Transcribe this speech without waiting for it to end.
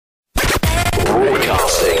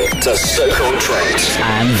Broadcasting to Stoke-on-Trent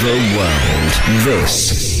and the world.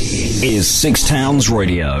 This is Six Towns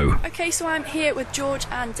Radio. Okay, so I'm here with George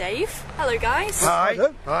and Dave. Hello, guys. Hi.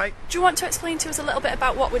 Hi. Do you want to explain to us a little bit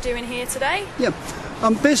about what we're doing here today? Yeah.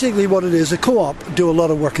 Basically what it is, the co-op do a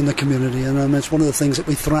lot of work in the community, and it's one of the things that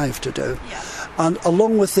we thrive to do. Yeah. And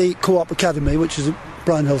along with the Co-op Academy, which is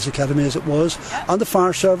Brown Hills Academy as it was, and the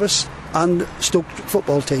fire service and Stoke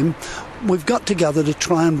football team, we've got together to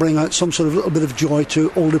try and bring out some sort of little bit of joy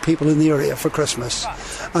to older people in the area for Christmas.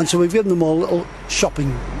 Right. And so we've given them all a little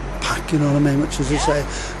shopping pack, you know what I mean, which is, as I say,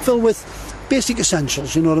 filled with basic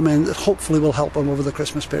essentials, you know what I mean, that hopefully will help them over the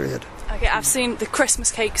Christmas period. Okay, I've seen the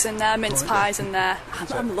Christmas cakes in there, mince pies in there.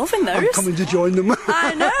 I'm loving those. I'm coming to join them.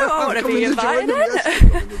 I know, I want to be invited in.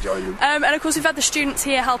 Yes, and of course we've had the students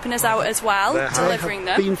here helping us out as well, delivering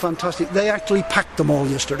them. They've been fantastic. They actually packed them all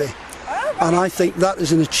yesterday. And I think that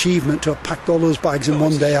is an achievement to have packed all those bags in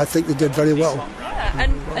one day. I think they did very well. Yeah.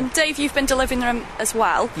 And Dave, you've been delivering them as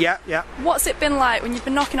well. Yeah. What's it been like when you've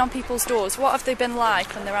been knocking on people's doors? What have they been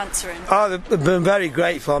like when they're answering? Oh, they've been very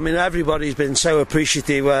grateful. I mean, everybody's been so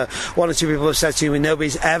appreciative. One or two people have said to me,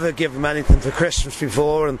 nobody's ever given them anything for Christmas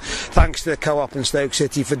before, and thanks to the Co-op in Stoke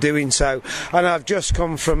City for doing so. And I've just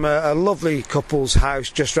come from a lovely couple's house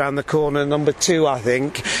just round the corner, number 2, I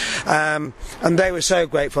think, and they were so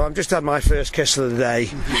grateful. I've just had my first kiss of the day.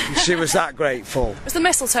 She was that grateful. Was the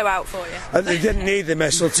mistletoe out for you? They didn't need the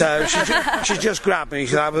mistletoe. She just grabbed me.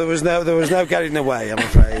 There was no getting away, I'm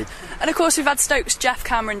afraid. And of course we've had Stoke's Geoff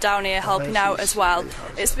Cameron down here helping out as well.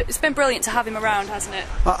 It's been brilliant to have him around, hasn't it?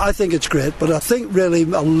 I think it's great, but I think really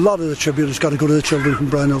a lot of the tribute has got to go to the children from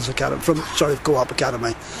Brown Hills Academy, Co-op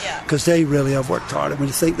Academy, because they really have worked hard. And when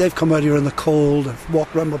you think they've come out here in the cold and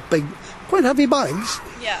walked around with big, quite heavy bags,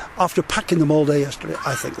 after packing them all day yesterday,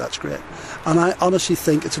 I think that's great. And I honestly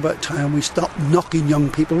think it's about time we stop knocking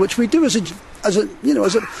young people, which we do as sort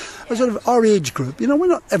of our age group. You know, we're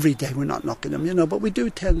not every day, we're not knocking them, you know, but we do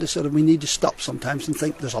tend to we need to stop sometimes and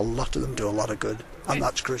think there's a lot of them do a lot of good, and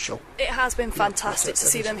that's crucial. It has been fantastic to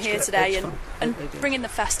see them here today and bringing the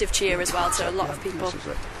festive cheer as well to a lot of people.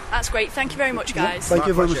 That's great. Thank you very much, guys. Thank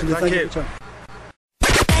you very much. Thank you.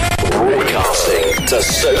 Broadcasting to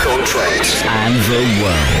Stoke-on-Trent and the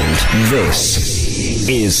world. This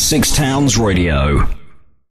is Six Towns Radio.